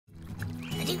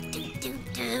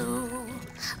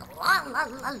la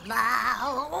la la.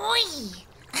 Oi.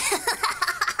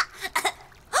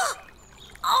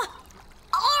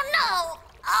 Oh no.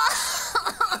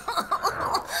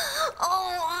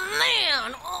 Oh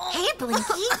man. Hey,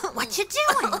 Blinky, what you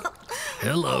doing?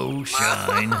 Hello,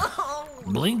 Shine.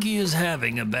 Blinky is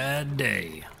having a bad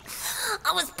day.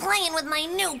 I was playing with my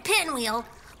new pinwheel,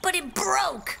 but it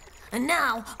broke. And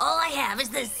now all I have is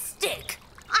this stick.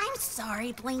 I'm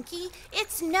sorry, Blinky.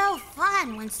 It's no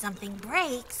fun when something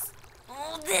breaks.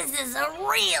 Oh, this is a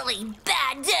really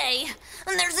bad day,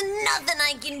 and there's nothing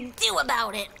I can do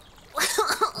about it.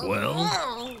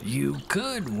 Well, you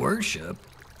could worship.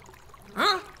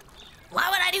 Huh? Why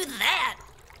would I do that?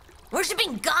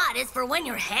 Worshipping God is for when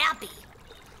you're happy.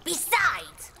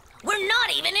 Besides, we're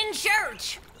not even in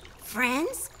church.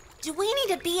 Friends, do we need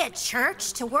to be at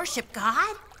church to worship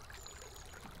God?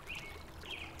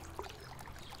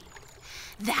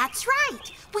 That's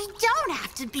right. We don't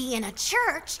have to be in a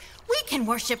church. We can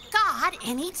worship God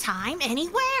anytime,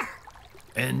 anywhere.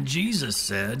 And Jesus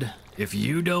said, if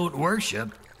you don't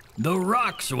worship, the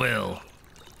rocks will.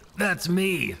 That's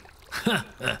me.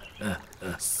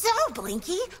 So,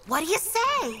 Blinky, what do you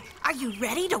say? Are you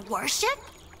ready to worship?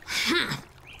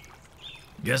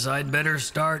 Guess I'd better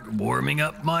start warming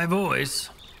up my voice.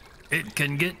 It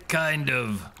can get kind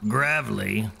of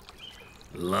gravelly.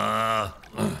 La,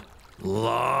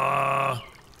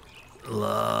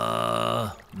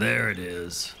 there it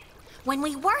is. When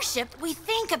we worship, we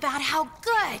think about how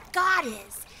good God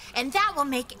is, and that will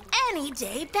make any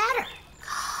day better.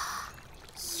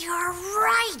 You're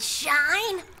right,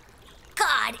 Shine.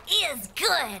 God is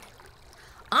good.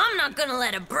 I'm not gonna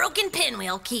let a broken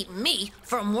pinwheel keep me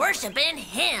from worshiping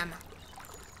Him.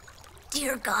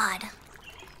 Dear God,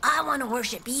 I want to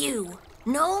worship You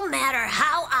no matter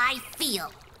how I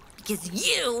feel, because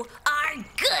You are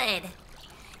good.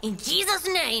 In Jesus'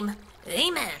 name,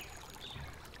 amen.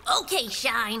 Okay,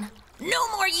 Shine, no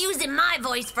more using my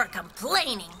voice for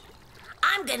complaining.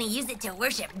 I'm gonna use it to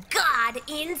worship God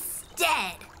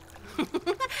instead.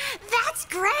 That's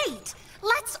great.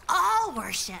 Let's all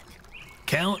worship.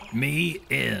 Count me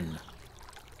in.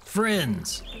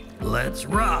 Friends, let's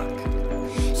rock.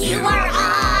 You are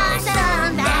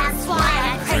awesome, that's why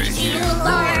I praise You,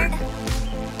 Lord.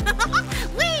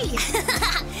 Whee!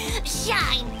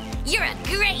 Shine, you're a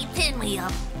great pinwheel.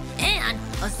 And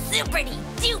a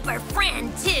super-duper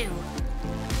friend, too.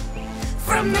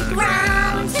 From the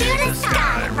ground to the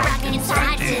sky, rocking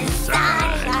side to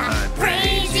side. I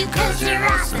praise You 'cause you're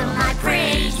awesome. I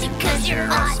praise You 'cause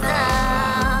you're awesome.